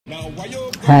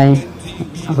Hi,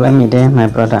 Olamide, my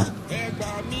brother.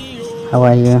 How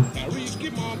are you?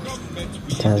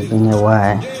 It has been a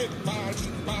while.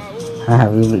 How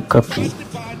have you been coping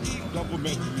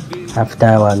after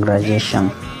our graduation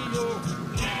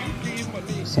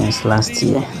since last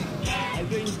year?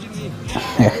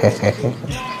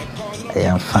 I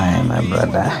am fine, my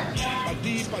brother.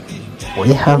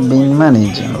 We have been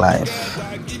managing life.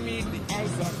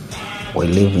 We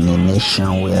live in a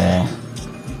nation where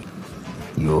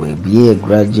you will be a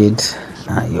graduate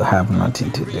and you have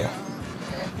nothing to do.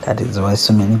 That is why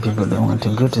so many people don't want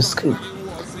to go to school.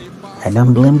 I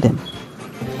don't blame them.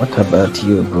 What about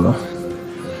you, bro?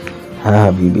 How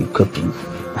have you been coping?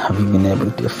 Have you been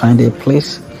able to find a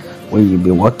place where you'll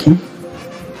be working?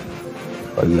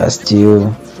 Or you are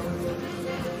still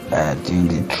doing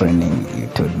the training you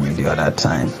told me the other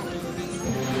time?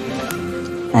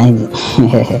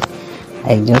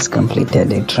 I just completed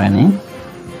the training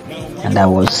and I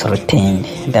was retained.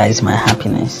 That is my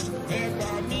happiness.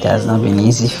 It has not been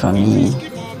easy for me,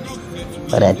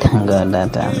 but I thank God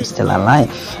that I'm still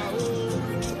alive,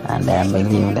 and I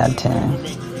believe that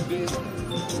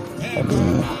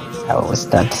maybe I will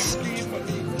start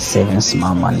saving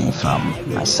small money from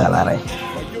my salary.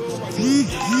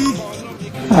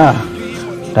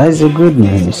 That is a good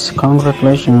news.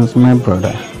 Congratulations, my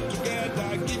brother.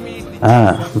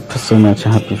 I'm so much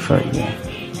happy for you.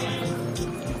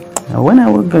 When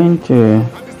are we going to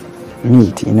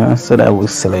meet, so that we'll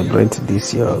celebrate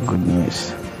this your good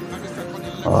news?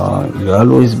 You're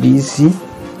always busy.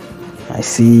 I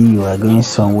see you are going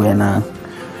somewhere now.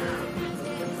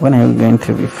 When are you going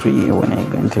to be free? When are you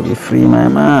going to be free, my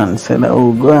man? Said I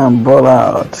will go and ball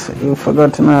out. You've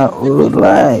forgotten our old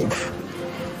life.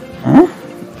 Huh?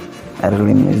 I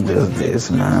really miss those days,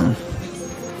 man.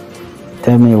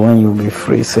 Tell me when you'll be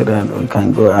free so that we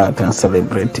can go out and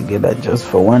celebrate together just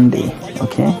for one day,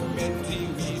 okay?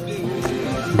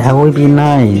 That would be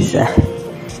nice.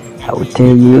 I will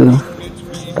tell you.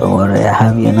 Don't worry, I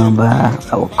have your number.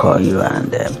 I will call you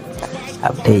and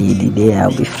I'll tell you the day I'll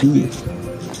be free.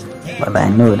 But I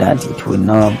know that it will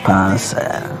not pass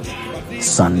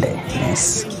Sunday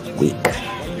next week.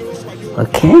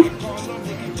 Okay?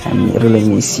 I really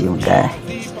miss you, guy.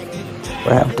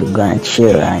 We have to go and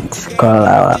chill and call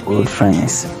our old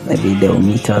friends. Maybe they will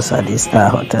meet us at the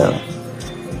Star Hotel.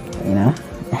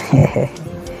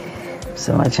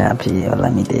 So much happy,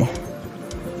 Olamide.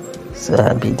 So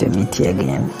happy to meet you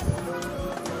again.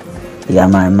 You are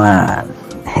my man.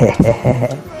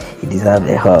 You deserve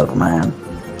a hug, man.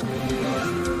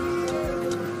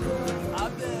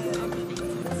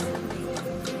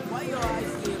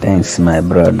 Thanks, my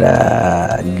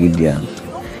brother Gideon.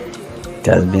 It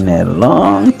has been a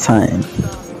long time,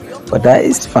 but that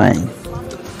is fine.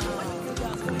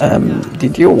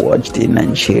 Did you watch the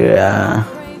Nigeria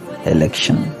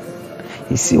election?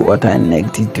 You see what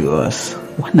INEC did to us.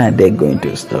 When are they going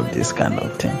to stop this kind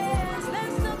of thing?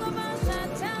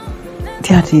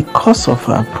 They are the cause of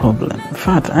our problem. In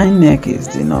fact, INEC is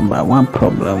the number one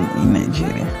problem in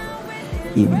Nigeria.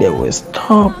 If they will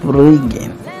stop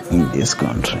rigging in this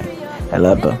country, a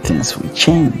lot of things will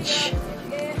change.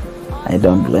 I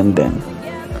don't blame them.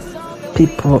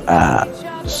 People are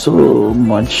so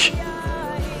much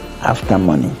after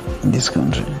money in this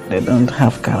country. They don't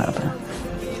have character.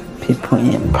 People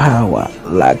in power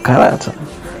lack character.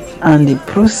 And the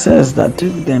process that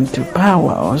took them to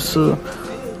power also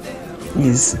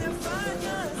is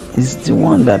the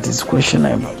one that is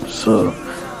questionable. So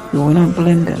you will not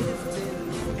blame them.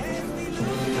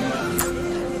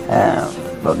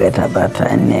 Forget about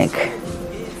INEC.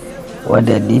 What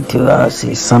they did to us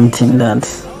is something that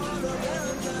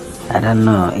I don't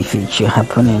know if it should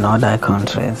happen in other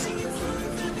countries.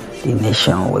 The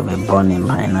nation will be burning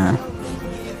by now.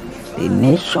 The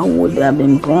nation would have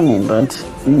been burning, but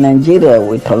in Nigeria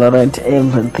we tolerate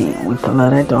everything. We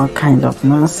tolerate all kind of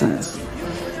nonsense.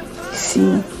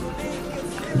 See,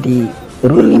 the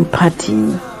ruling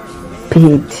party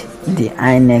paid the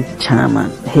INEC chairman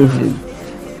heavily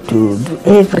to do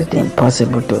everything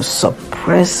possible to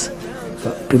suppress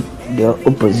the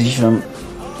opposition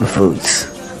votes.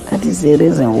 That is the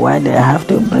reason why they have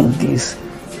to bring this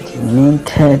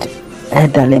demented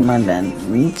elderly man that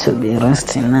needs to be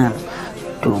resting now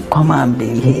to come and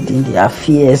be heading the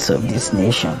affairs of this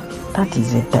nation. That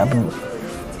is a taboo.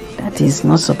 That is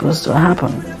not supposed to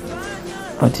happen.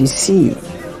 But you see,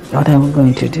 what are we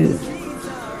going to do?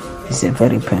 It's a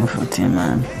very painful thing,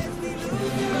 man.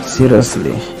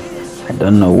 Seriously, I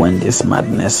don't know when this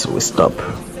madness will stop.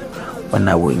 When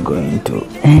are we going to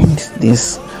end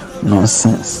this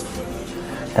nonsense?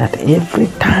 That every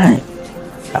time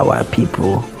our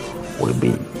people will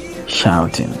be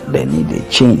shouting they need a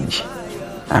change,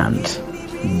 and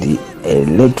the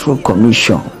Electoral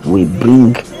Commission will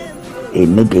bring a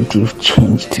negative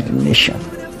change to the nation.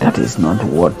 That is not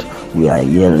what we are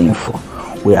yelling for.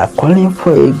 We are calling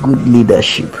for a good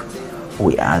leadership.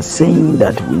 We are saying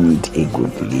that we need a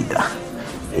good leader.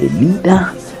 A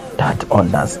leader that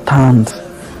understands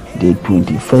the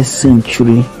 21st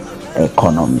century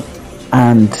economy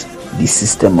and the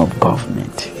system of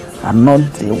government, and not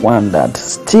the one that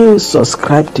still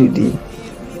subscribe to the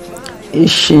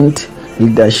ancient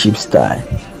leadership style.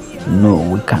 No,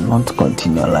 we cannot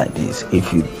continue like this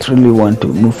if you truly want to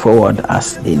move forward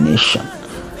as a nation,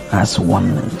 as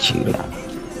one Nigeria.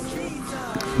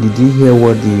 Did you hear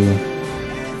what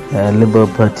the Labour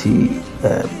Party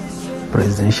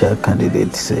presidential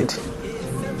candidate said?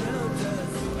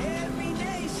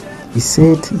 He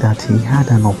said that he had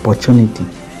an opportunity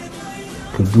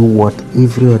to do what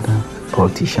every other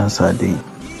politicians are doing,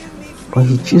 but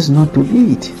he chose not to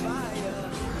do it.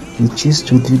 He chose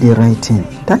to do the right thing.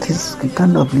 That is the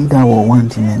kind of leader we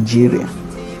want in Nigeria.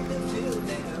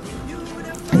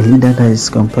 A leader that is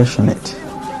compassionate,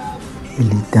 a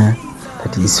leader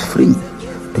that is free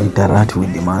to interact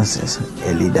with the masses,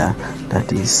 a leader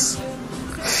that is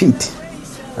fit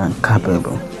and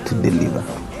capable to deliver,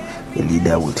 a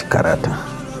leader with character,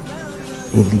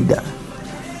 a leader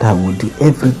that will do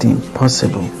everything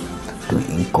possible to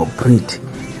incorporate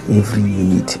every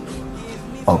unit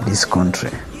of this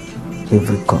country,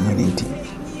 every community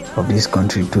of this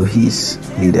country to his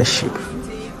leadership.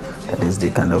 That is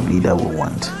the kind of leader we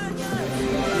want.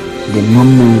 The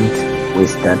moment we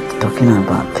start talking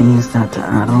about things that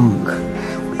are wrong,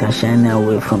 we are shining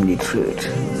away from the truth,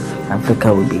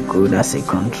 Africa will be good as a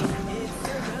country.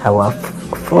 Our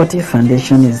 40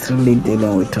 foundation is really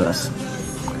dealing with us.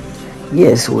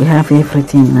 Yes, we have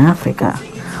everything in Africa.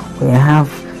 We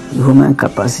have human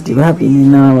capacity, we have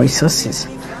mineral resources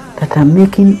that are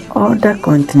making other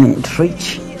continents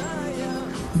rich.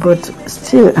 But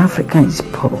still Africa is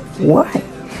poor. Why?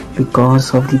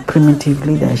 Because of the primitive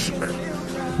leadership.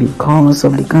 Because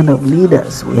of the kind of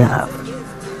leaders we have.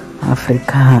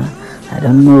 Africa, I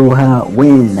don't know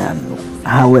when and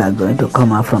how we are going to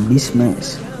come out from this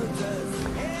mess.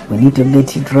 We need to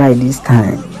get it right this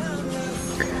time.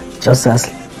 Just as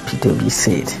P2B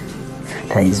said,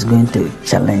 that is going to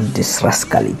challenge this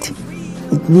rascality.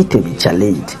 It needs to be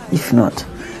challenged. If not,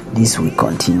 this will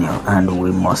continue, and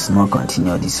we must not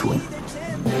continue this way.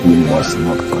 We must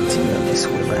not continue this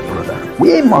way, my brother.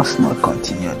 We must not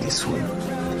continue this way.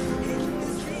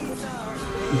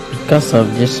 Because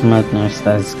of this madness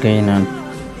that is going on,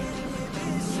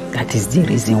 that is the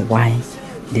reason why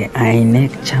the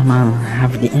INEC chairman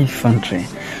have the infantry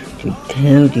to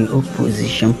tell the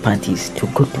opposition parties to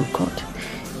go to court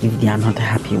if they are not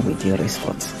happy with your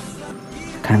response.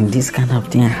 Can this kind of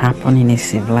thing happen in a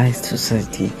civilized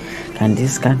society? Can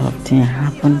this kind of thing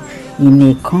happen in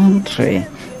a country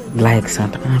like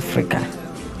South Africa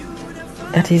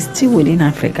that is still within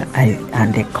Africa,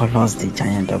 and they call us the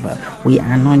giant of Africa? We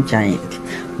are not giant.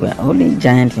 We are only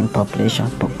giant in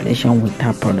population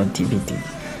without productivity.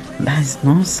 That is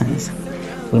nonsense.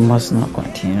 We must not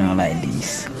continue like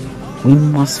this. We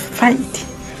must fight.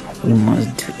 We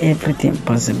must do everything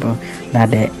possible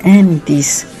that they end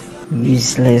these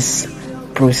useless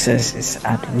processes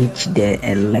at which they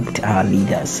elect our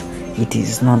leaders. It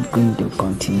is not going to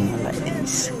continue like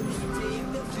this.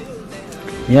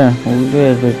 Yeah, we'll do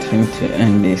everything to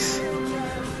end this.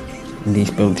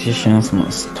 These politicians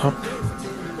must stop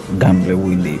gambling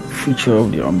with the future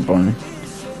of the unborn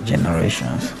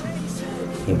generations.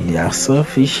 If they are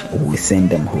selfish, we will send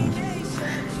them home.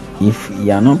 If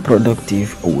you are not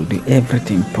productive, we will do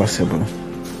everything possible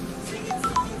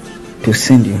to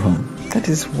send you home. That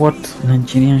is what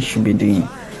Nigerians should be doing,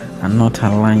 and not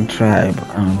allowing tribe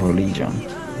and religion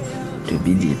to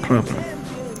be the problem.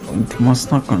 It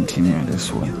must not continue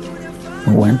this way.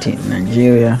 We want a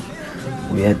Nigeria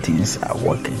where things are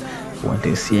working. We want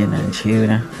to see a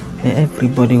Nigeria where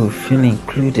everybody will feel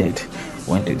included.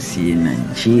 We want to see a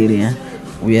Nigeria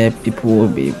where people will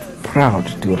be proud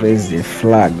to raise the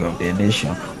flag of the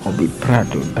nation, or be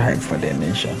proud to die for the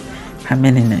nation. How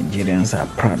many Nigerians are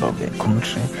proud of their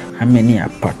country? How many are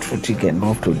patriotic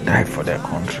enough to die for their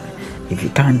country? If you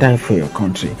can't die for your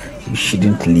country, you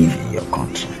shouldn't live in your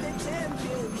country.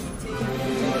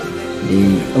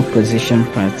 The opposition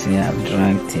party have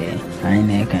dragged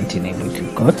INEC and Tinubu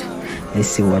to court. Let's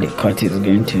see what the court is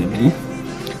going to be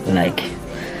like.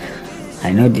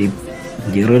 I know the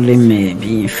ruling may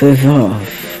be in favor of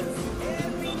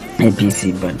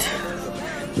APC, but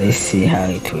let's see how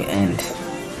it will end.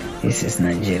 This is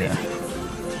Nigeria,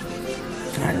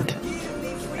 and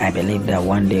I believe that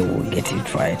one day we'll get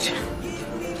it right.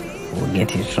 We'll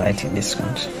get it right in this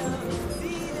country.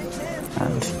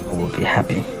 And we'll be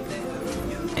happy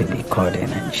to be called in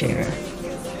Nigeria.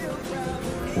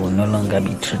 We'll no longer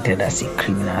be treated as a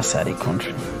criminal outside the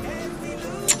country.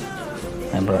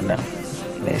 My brother,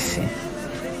 let's see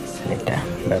later.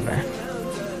 Bye bye.